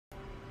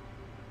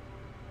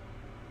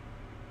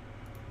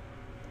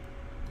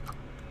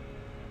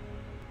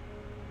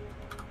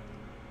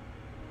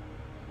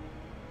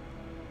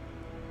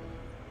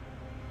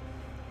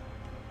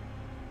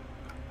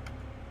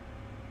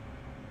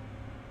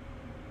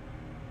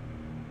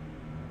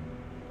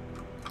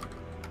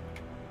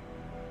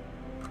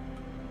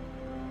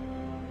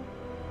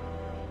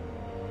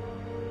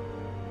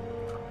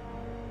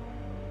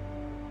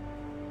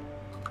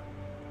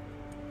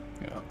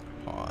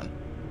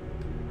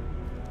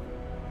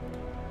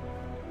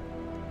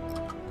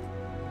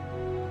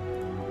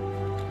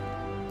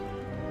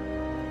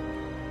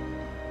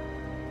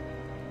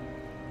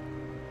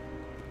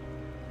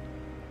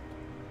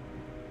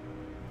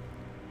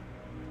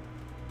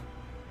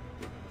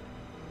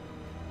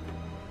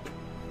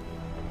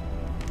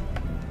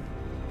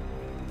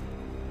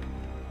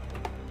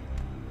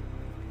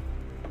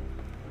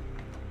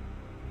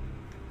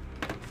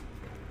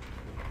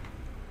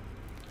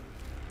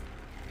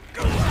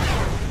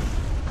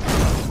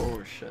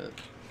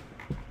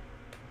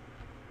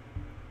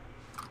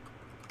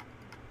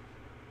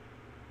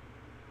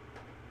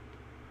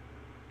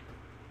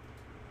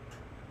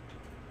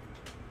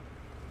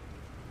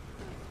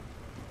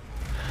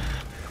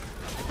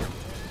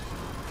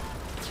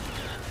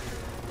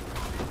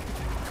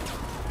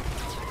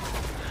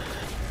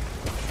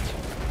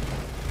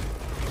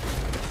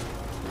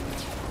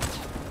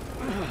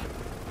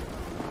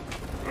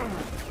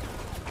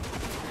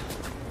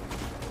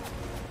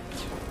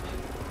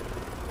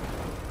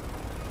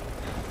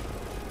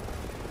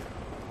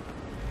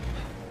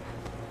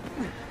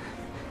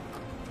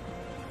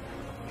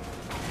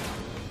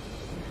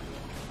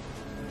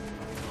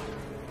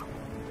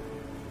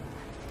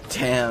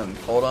Damn,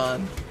 hold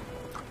on.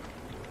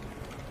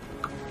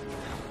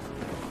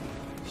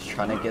 Just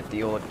trying to get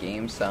the old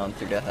game sound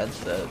through the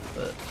headset,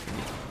 but...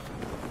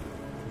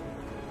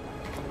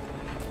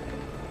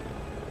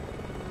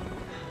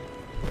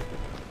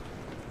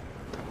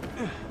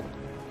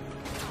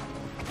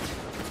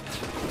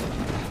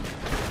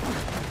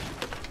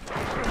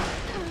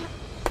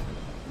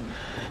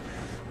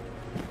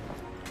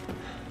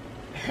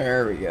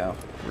 There we go.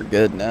 We're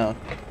good now.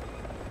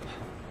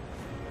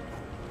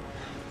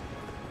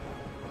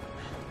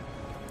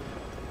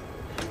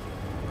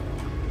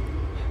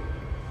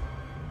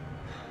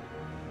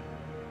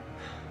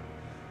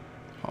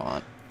 Hold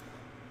on.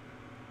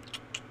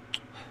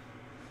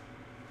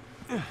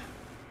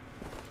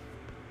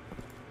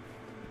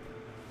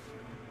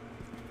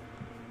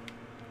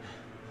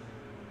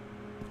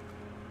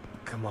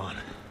 Come on.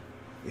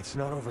 It's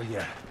not over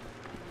yet.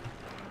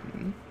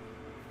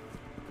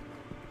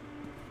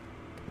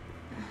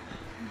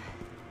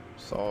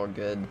 It's all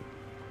good.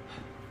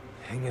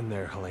 Hang in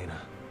there, Helena.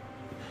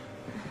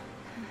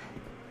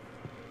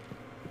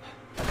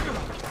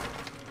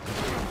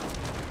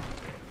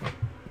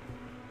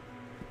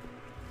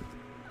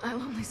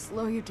 I'll only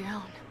slow you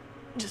down.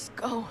 Just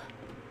go.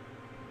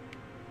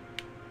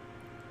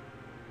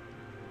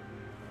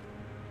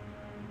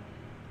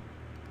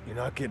 You're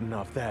not getting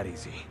off that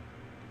easy.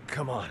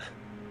 Come on.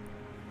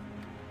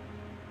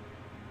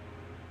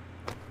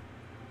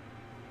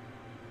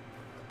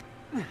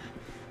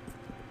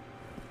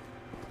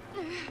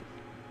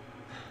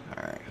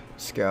 Alright,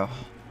 let's go.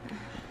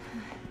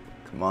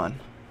 Come on.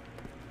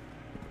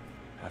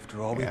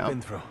 After all we've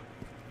been through,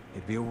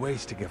 it'd be a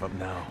waste to give up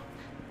now.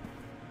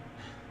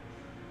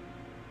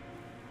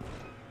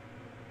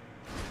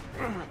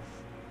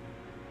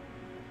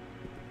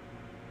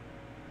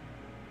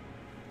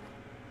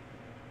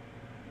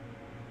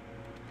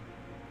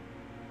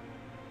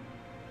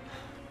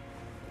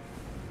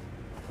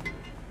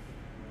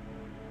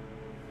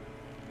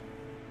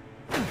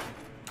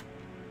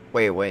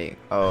 Wait.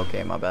 Oh,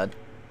 okay, my bad.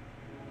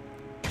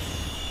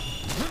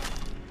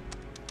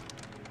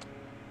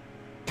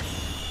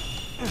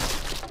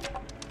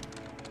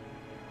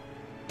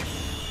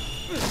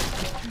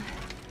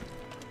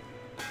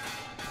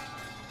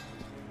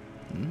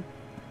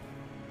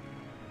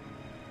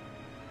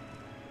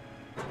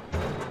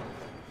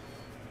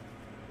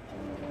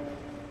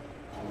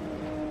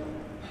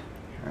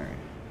 Alright.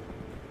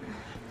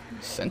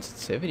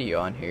 Sensitivity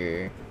on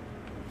here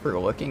for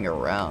looking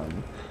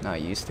around.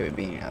 Not used to it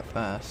being that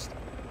fast.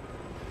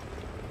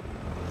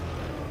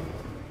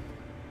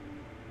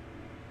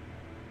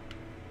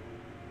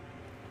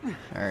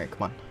 Alright,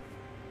 come on.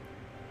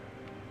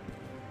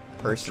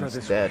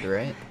 Person's dead,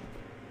 right?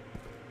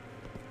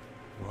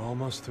 We're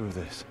almost through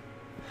this.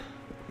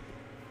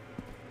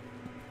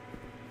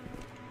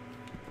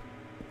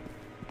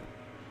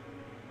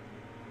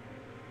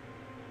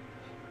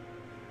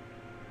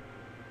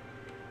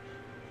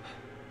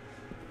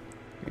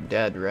 You're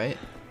dead, right?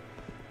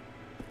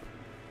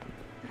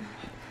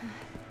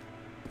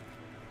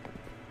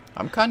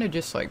 I'm kind of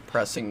just like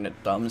pressing the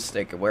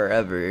thumbstick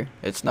wherever.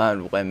 It's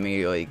not letting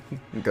me like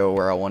go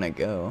where I want to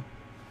go.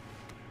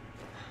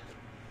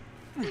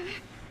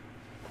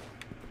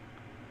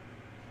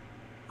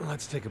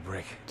 Let's take a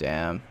break.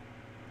 Damn.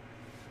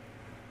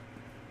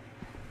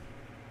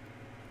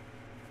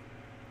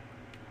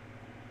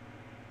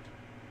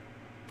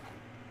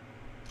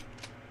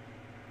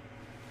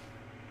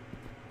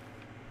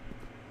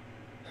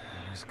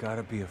 There's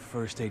gotta be a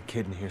first aid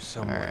kit in here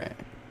somewhere. Alright.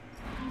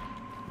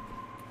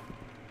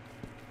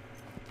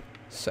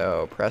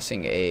 So,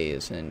 pressing A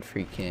is in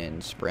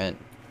freaking sprint.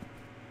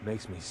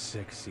 Makes me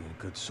sick seeing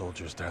good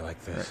soldiers die like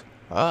this.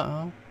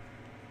 Uh-oh.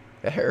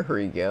 There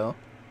we go.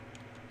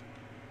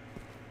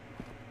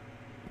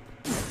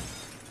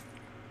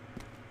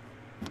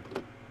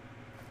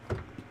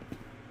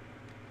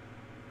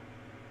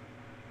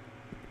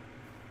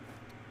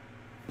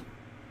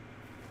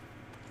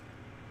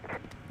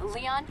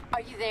 Leon,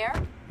 are you there?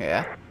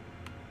 Yeah,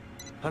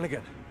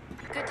 Hunnigan,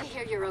 Good to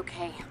hear you're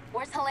okay.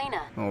 Where's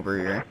Helena? over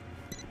here.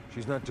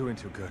 she's not doing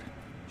too good.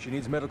 She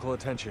needs medical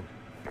attention.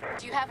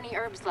 Do you have any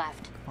herbs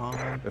left?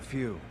 A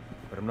few,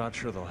 but I'm not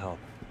sure they'll help.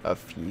 A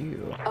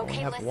few. I only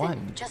Okay, have listen.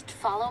 one. Just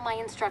follow my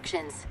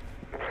instructions.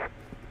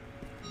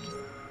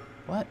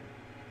 What?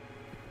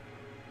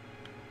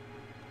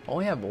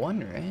 Only have one,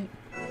 right?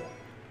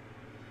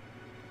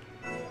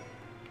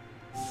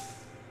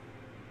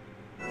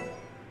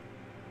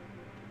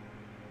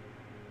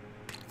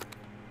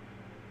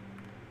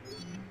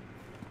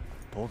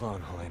 Hold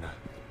on, Helena.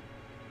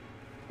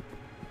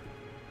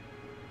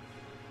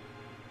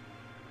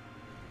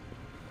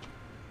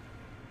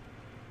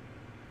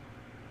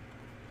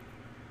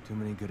 Too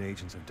many good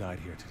agents have died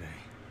here today.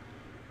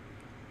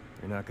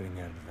 You're not getting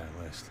added to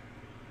that list.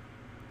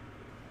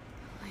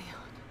 Leon.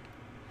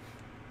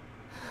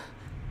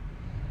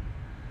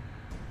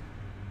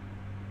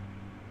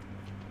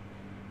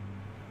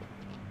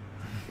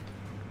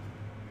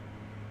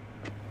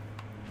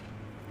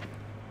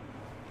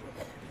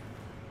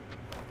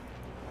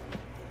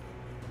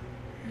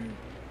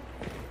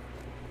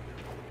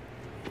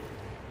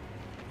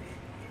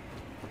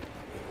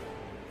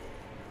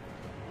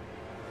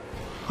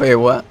 Wait,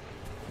 what?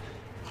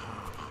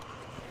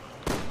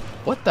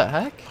 What the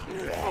heck?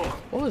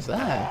 What was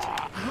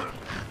that?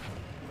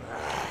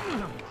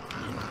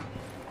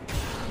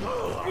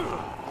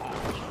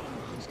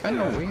 It's kind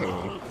of weird.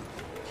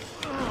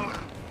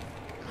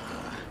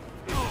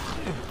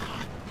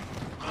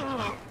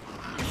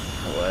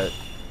 What?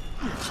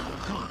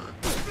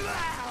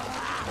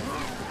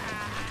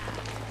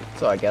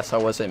 So I guess I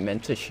wasn't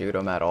meant to shoot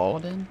him at all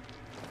then?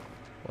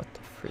 What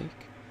the freak?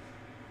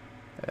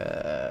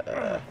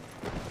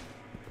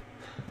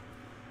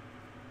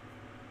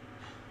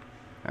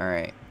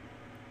 Alright.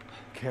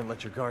 Can't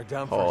let your guard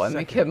down for Oh, a let me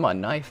second. get my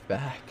knife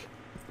back.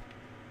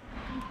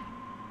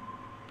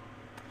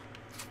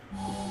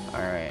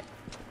 Alright.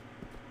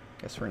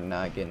 Guess we're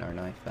not getting our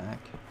knife back.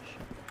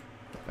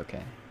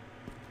 Okay.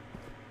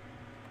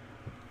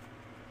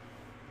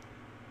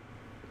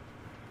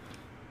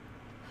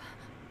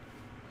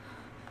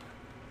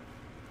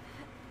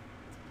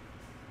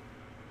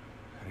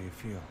 How do you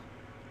feel?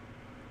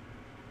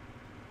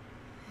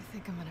 I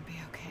think I'm gonna be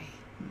okay.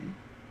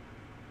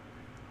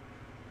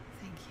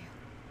 Thank you.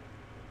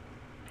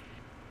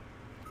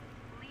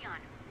 Leon,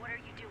 what are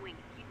you doing?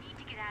 You need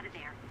to get out of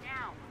there,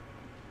 now.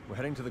 We're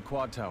heading to the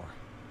quad tower.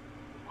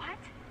 What?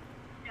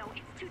 No,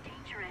 it's too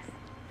dangerous.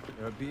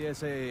 There are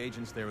BSAA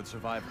agents there with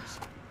survivors.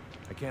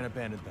 I can't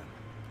abandon them.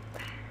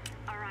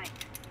 All right.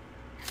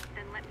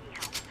 Then let me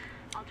help.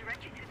 I'll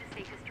direct you through the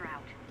safest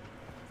route.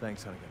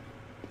 Thanks, Hunnigan.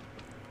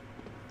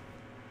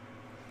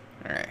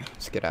 Alright,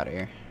 let's get out of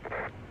here.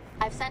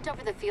 I've sent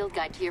over the field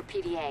guide to your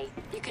PDA.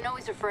 You can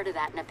always refer to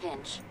that in a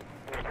pinch.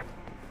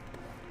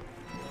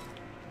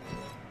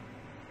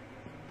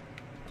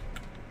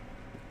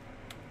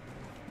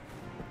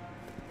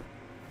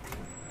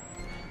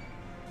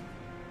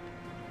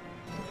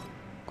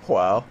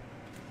 Wow.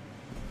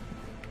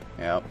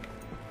 Yep.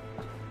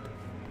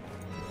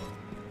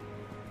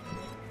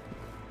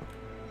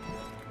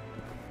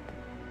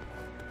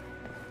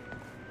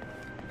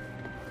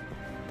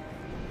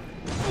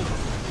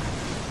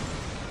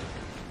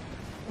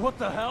 What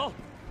the hell?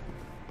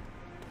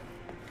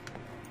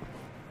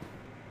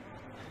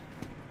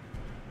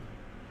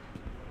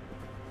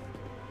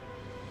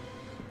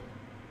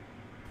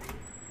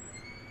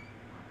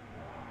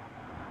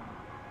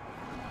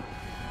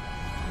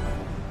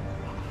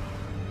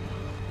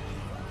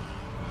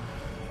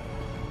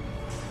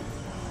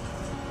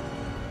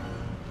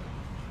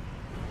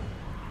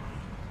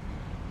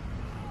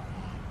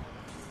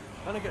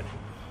 Hunnigan,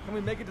 can we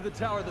make it to the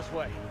tower this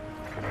way?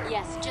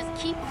 Yes, just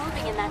keep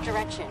moving in that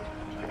direction.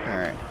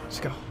 Alright, let's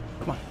go.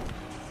 Come on.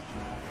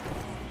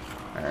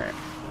 Alright.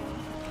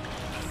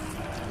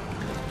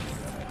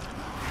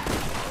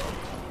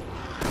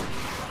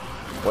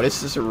 What is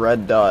this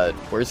red dot?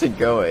 Where's it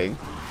going?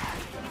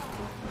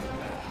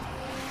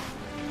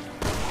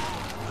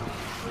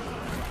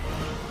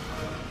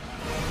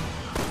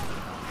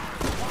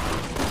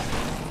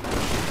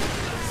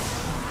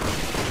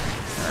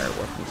 Alright,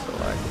 weapon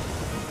select.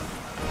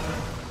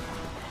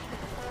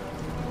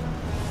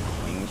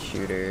 Wing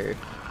shooter.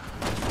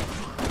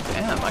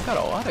 Damn, I got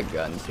a lot of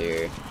guns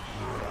here.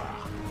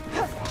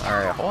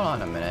 Alright, hold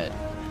on a minute.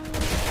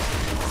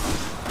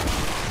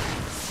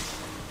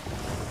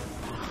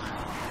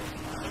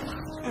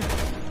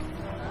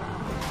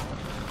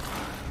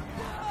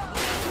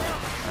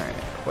 Alright,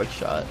 quick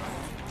shot.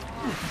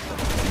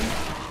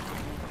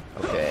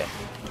 Okay.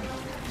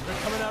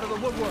 They're coming out of the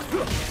woodwork.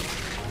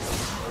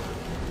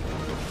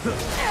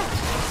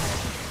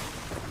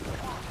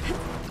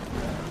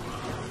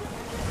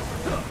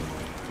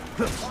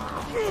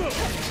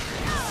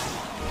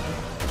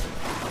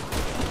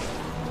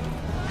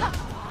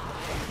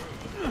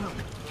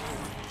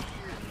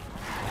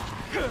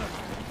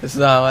 It's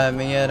not letting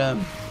me hit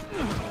him.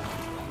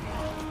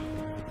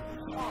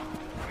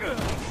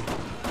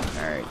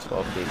 Alright,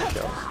 12 baby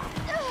shells.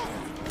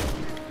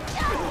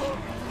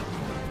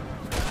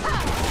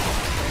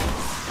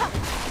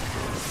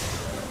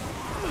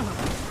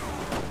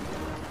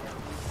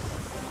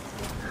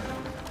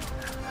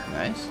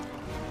 Nice.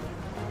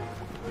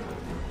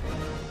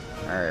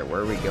 Alright,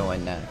 where are we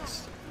going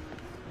next?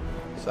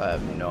 So I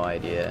have no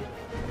idea.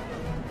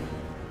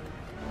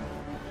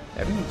 They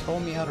haven't even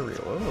told me how to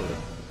reload.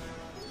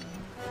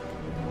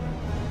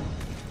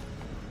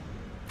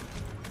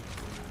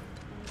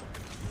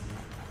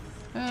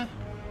 I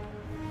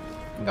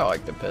think I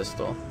like the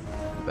pistol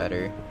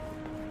better.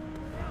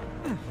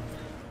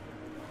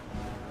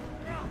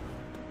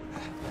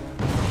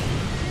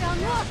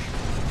 Leon, look!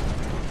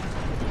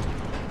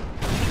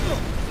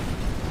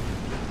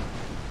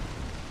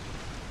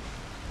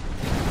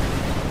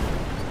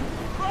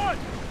 Run!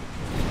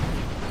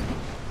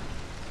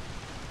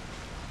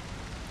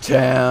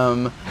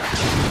 Damn.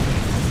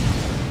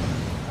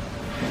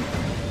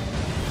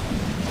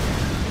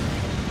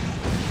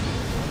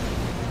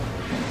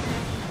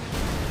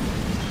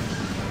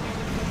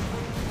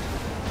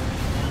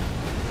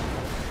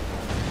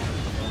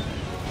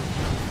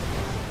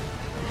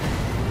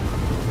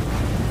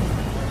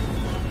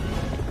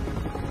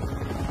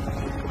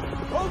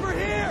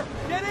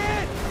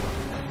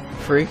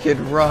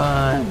 freaking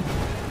run.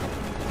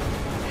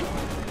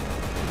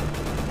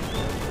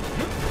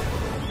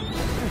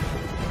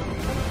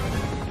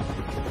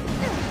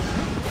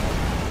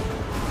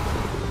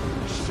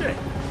 Shit!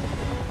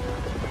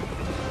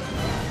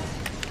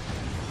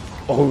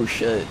 Oh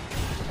shit.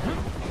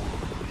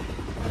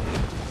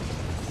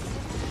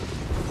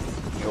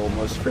 He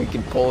almost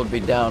freaking pulled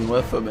me down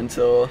with him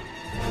until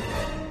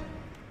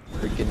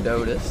freaking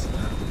noticed.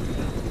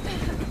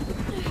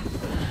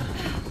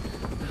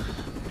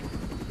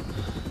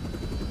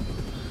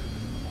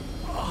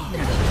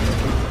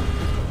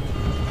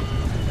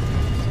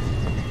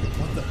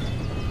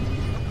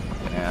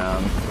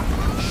 Damn.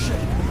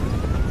 Shit!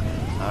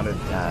 How did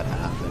that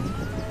happen?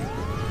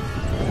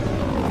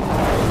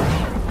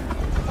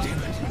 Damn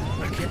it!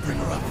 I can't bring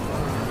her up.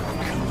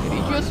 Did he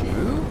just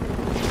move?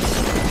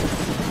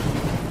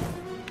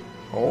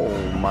 Oh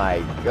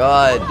my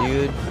god,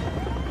 dude.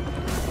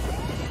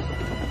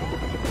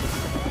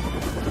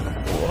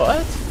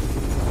 What?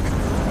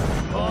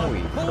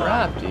 Holy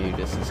crap, dude,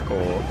 this is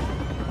cool.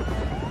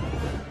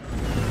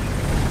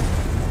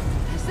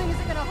 This thing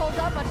isn't gonna hold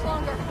up much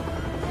longer.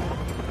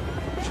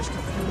 Just a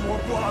few more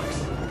blocks.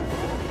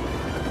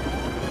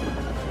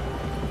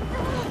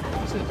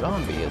 He's a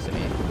zombie, isn't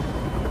he?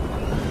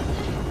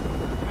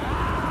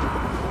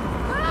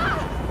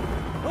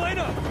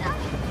 Elena!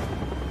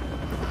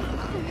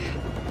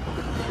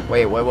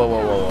 Wait,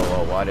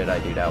 whoa. Why did I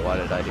do that? Why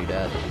did I do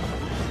that?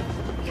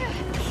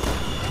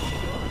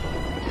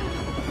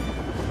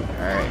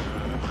 Alright.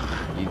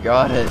 You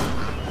got it.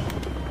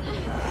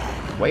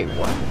 Wait,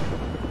 what?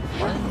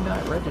 Why are you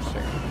not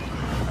registering?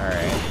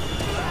 Alright.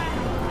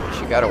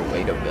 She gotta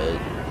wait a bit.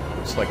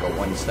 It's like a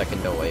 1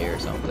 second delay or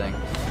something.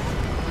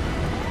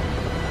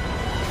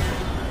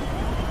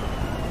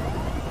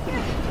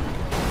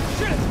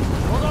 Shit!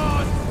 Hold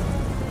on!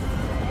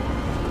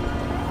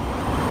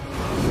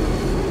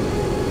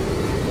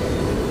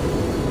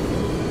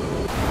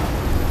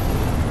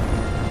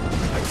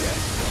 I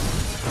guess.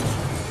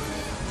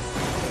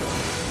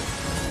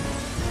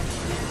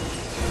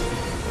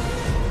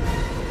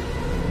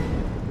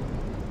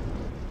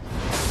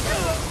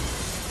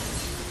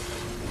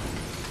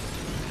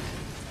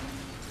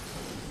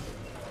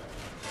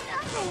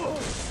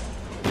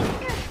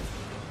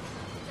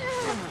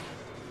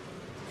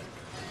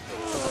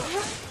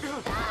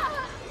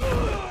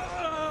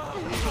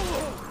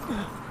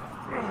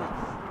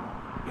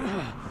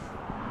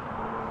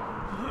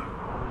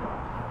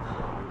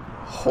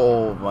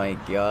 Oh my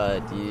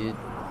god, dude.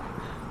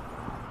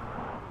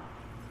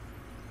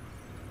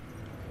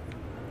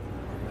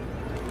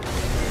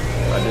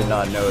 I did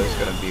not know it was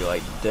gonna be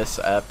like this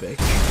epic.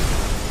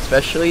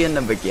 Especially in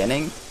the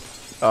beginning.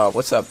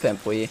 What's up,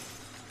 Pimply?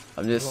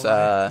 I'm just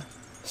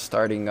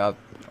starting up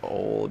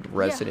old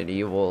Resident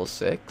Evil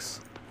 6.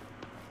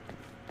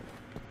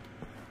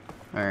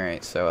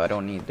 Alright, so I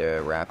don't need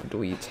to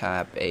rapidly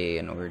tap A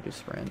in order to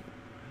sprint.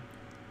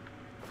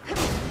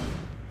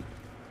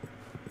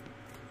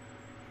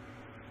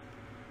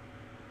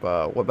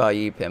 But what about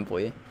you,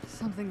 Pimply?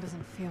 Something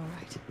doesn't feel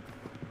right.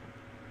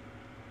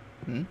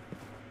 Hmm?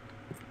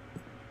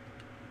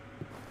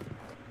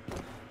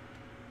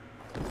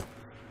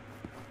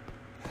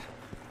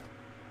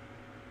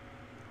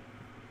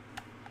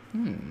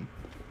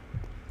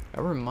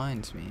 That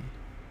reminds me.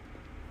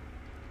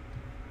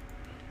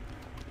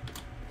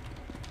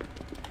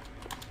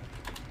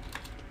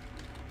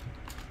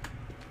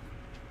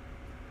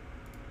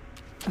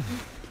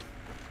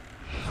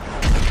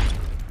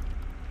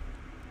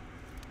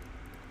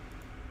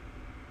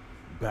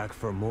 Back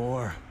for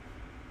more.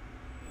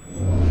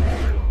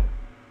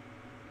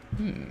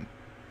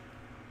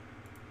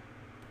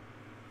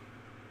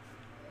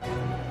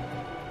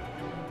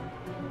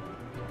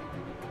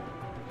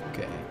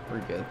 Okay, we're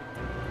good.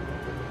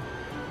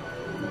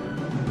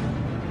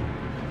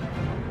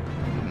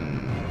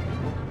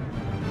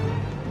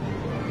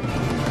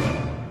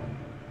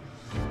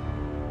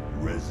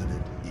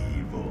 Resident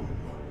Evil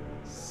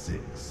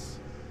 6.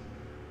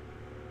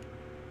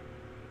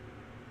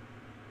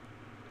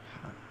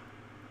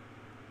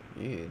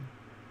 Dude.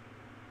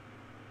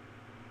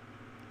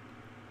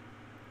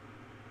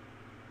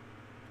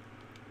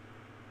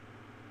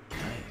 Like,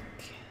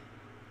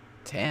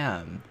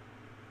 damn.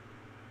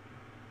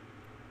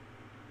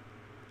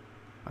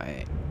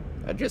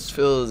 That just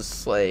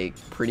feels like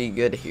pretty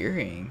good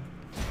hearing.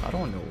 I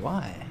don't know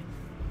why.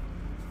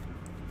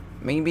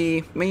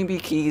 Maybe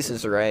Keys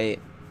is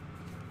right.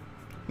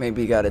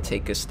 Maybe you gotta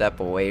take a step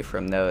away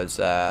from those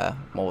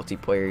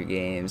multiplayer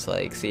games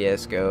like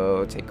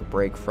CSGO, take a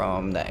break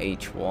from the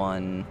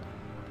H1,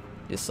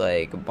 just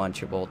like a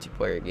bunch of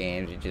multiplayer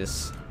games. You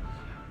just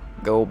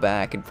go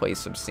back and play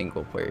some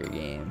single player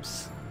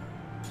games.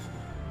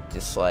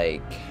 Just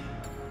like,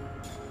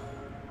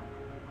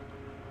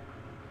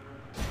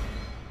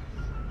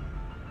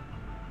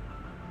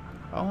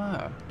 oh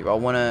wow. Do I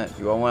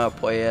wanna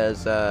play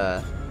as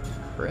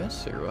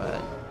Chris or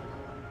what?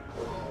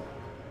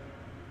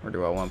 Or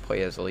do I want to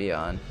play as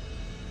Leon?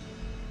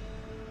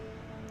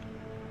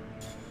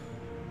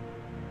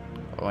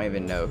 I don't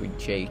even know who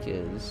Jake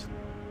is.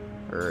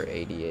 Or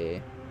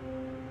ADA.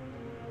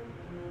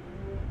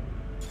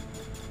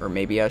 Or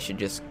maybe I should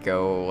just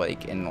go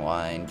like in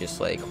line,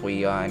 just like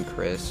Leon,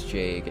 Chris,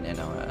 Jake, and then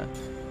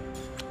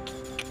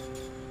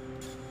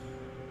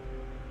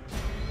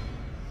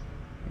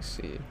let's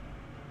see.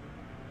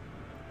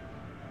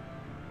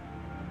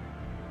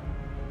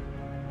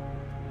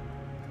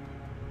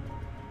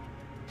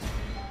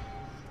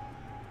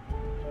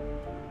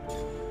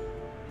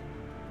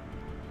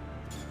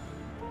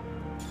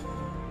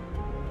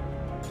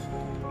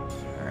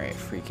 Alright,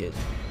 freak it.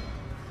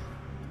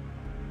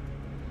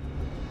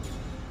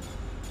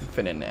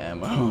 Infinite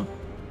ammo.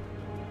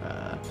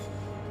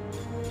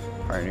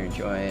 Partner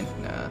join.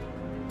 Nah.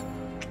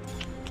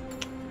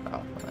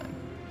 Oh, fine.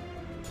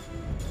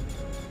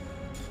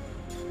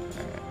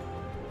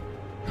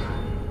 Alright.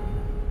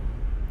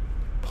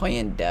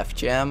 Playing Def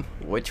Jam?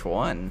 Which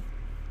one?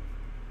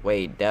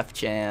 Wait, Def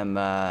Jam,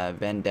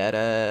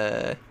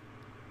 Vendetta,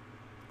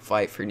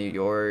 Fight for New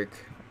York,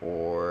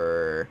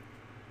 or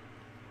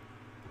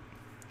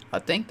I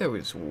think there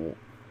was.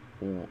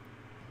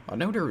 I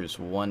know there was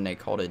one they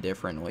called it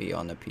differently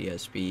on the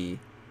PSP,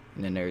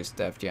 and then there's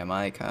Def Jam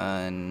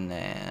Icon,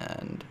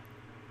 and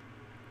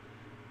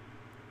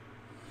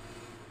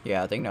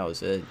yeah, I think that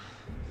was it.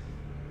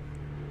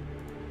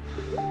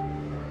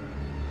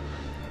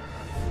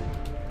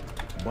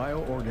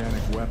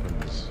 Bioorganic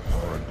weapons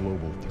are a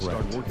global threat.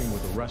 Start working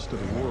with the rest of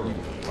the world.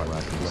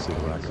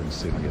 Raccoon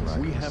City.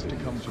 We have to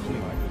come to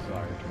my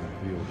desire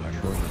to reveal the truth.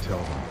 I'm going to tell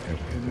them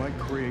everything. It might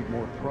create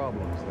more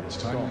problems than it's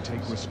time to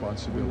take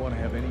responsibility. We want to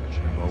have any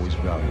change. I've always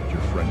valued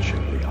your friendship,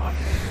 Leon.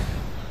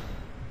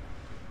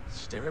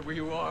 Stay right where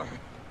you are.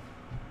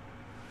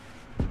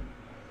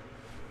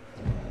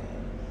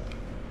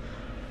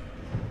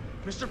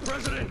 Mr.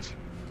 President!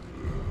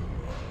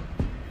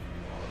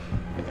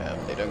 Yeah,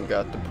 they done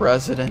got the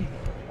president.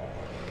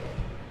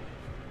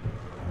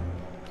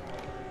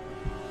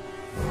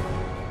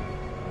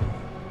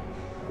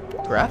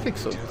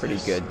 Graphics look pretty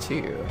good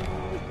too.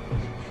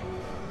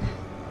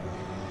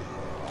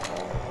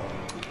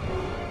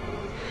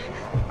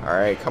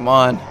 Alright, come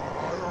on. I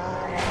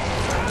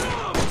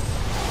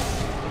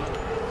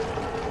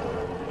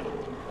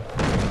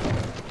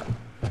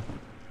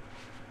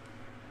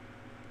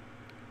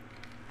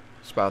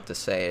was about to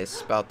say, it's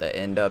about to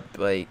end up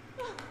like...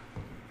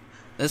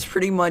 This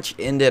pretty much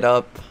ended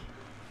up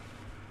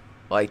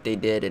like they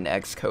did in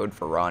Xcode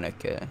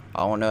Veronica. I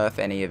don't know if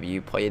any of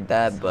you played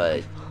that,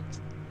 but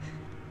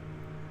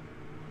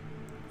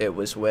it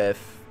was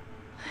with...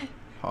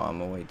 Oh, I'm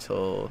gonna wait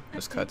till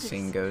this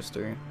cutscene goes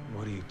through.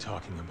 What are you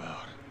talking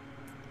about?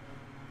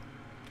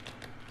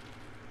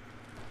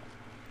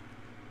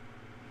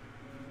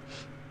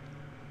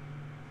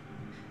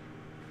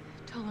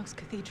 Tolok's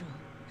Cathedral.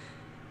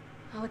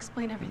 I'll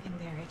explain everything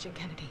there, Agent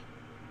Kennedy.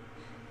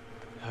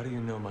 How do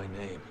you know my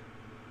name?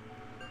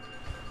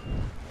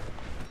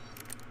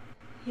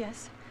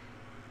 Yes?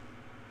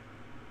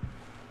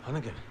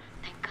 Hunnigan,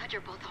 Thank God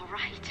you're both all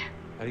right.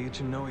 how do you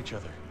two know each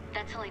other?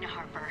 That's Helena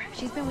Harper.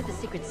 She's been with the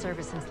Secret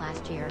Service since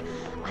last year.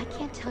 I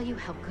can't tell you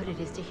how good it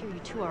is to hear you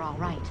two are all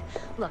right.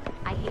 Look,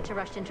 I hate to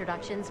rush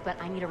introductions,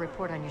 but I need a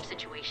report on your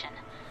situation.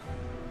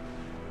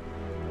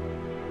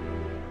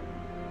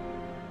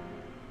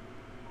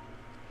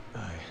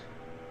 I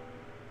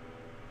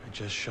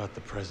just shot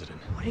the president.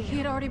 What are you? He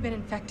had already been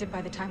infected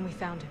by the time we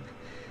found him.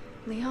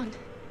 Leon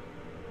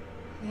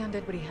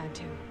did what he had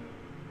to.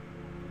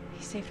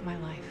 He saved my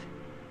life.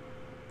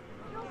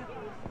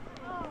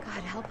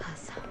 God help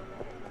us.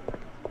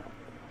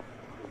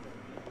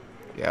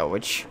 Yeah,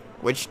 which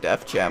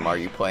Def Jam are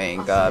you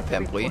playing,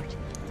 Pimply?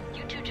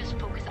 You two just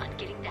focus on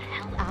getting the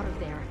hell out of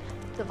there.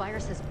 The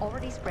virus has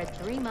already spread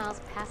 3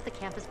 miles past the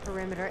campus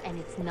perimeter, and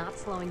it's not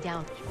slowing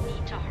down. You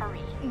need to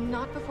hurry.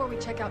 Not before we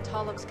check out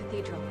Tolok's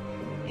Cathedral.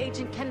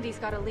 Agent Kennedy's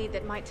got a lead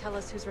that might tell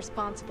us who's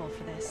responsible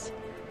for this.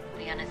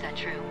 Leon, is that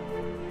true?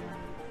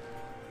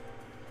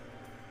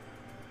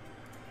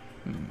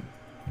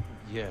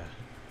 Yeah,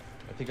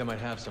 I think I might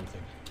have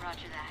something.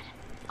 Roger that.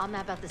 I'll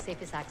map out the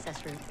safest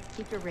access route.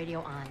 Keep your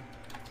radio on.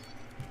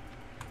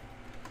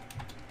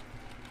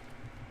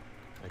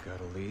 I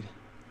got a lead.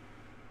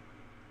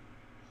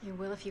 You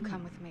will if you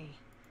come with me.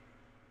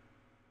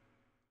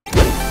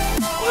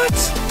 What?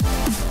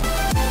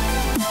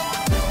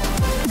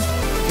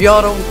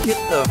 Y'all don't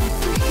get the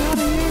freak out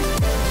of here.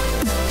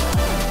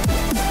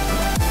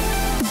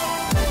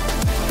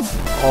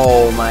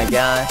 Oh my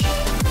gosh.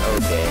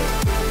 Okay.